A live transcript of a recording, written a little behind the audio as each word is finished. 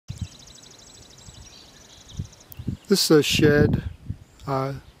This is a shed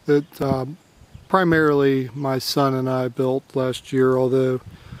that primarily my son and I built last year, although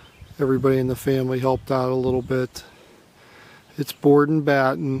everybody in the family helped out a little bit. It's board and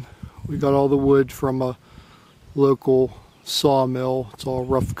batten. We got all the wood from a local sawmill. It's all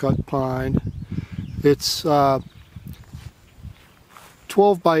rough cut pine. It's 12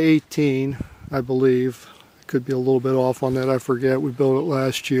 by 18, I believe. I could be a little bit off on that, I forget. We built it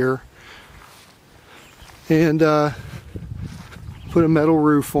last year. And put a metal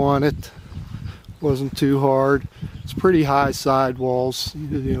roof on it. Wasn't too hard. It's pretty high sidewalls,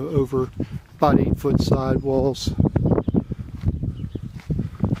 you know, over about 8-foot sidewalls.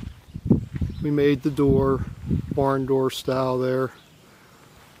 We made the door, barn door style there.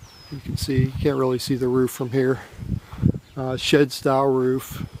 You can see, you can't really see the roof from here. Shed style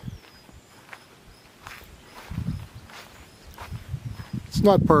roof. It's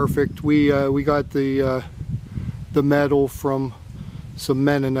not perfect. We got the metal from some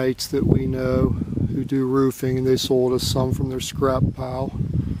Mennonites that we know who do roofing, and they sold us some from their scrap pile.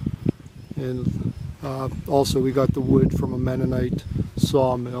 And also we got the wood from a Mennonite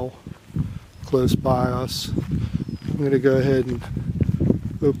sawmill close by us. I'm going to go ahead and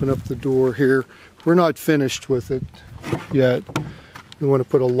open up the door here. We're not finished with it yet. We want to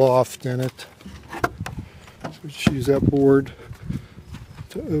put a loft in it. So just use that board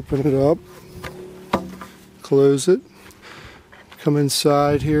to open it up. Close it. Come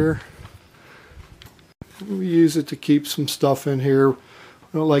inside here. We use it to keep some stuff in here. We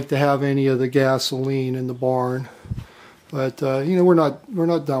don't like to have any of the gasoline in the barn, but you know, we're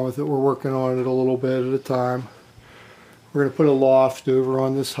not done with it. We're working on it a little bit at a time. We're going to put a loft over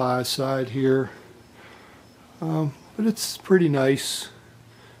on this high side here, but it's a pretty nice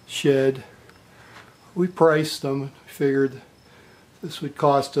shed. We priced them. Figured this would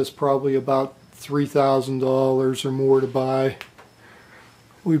cost us probably about $3,000 or more to buy.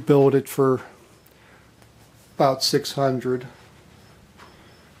 We built it for about $600,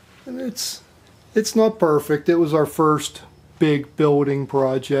 and it's not perfect. It was our first big building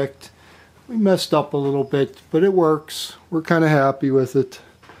project. We messed up a little bit, but it works. We're kind of happy with it.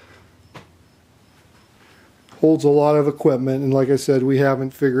 Holds a lot of equipment, and like I said, we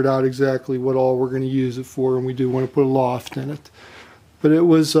haven't figured out exactly what all we're going to use it for, and we do want to put a loft in it. But it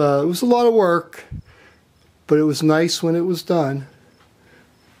was a lot of work, but it was nice when it was done.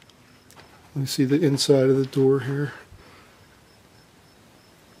 Let me see the inside of the door here.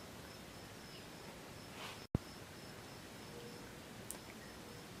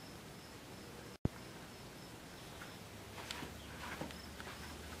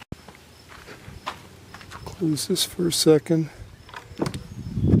 Close this for a second.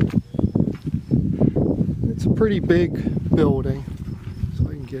 It's a pretty big building, so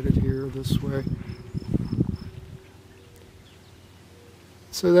I can get it here this way.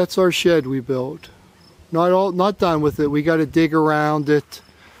 So that's our shed we built. Not done with it. We got to dig around it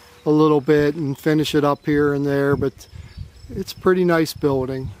a little bit and finish it up here and there, but it's a pretty nice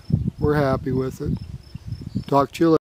building. We're happy with it. Talk to you later.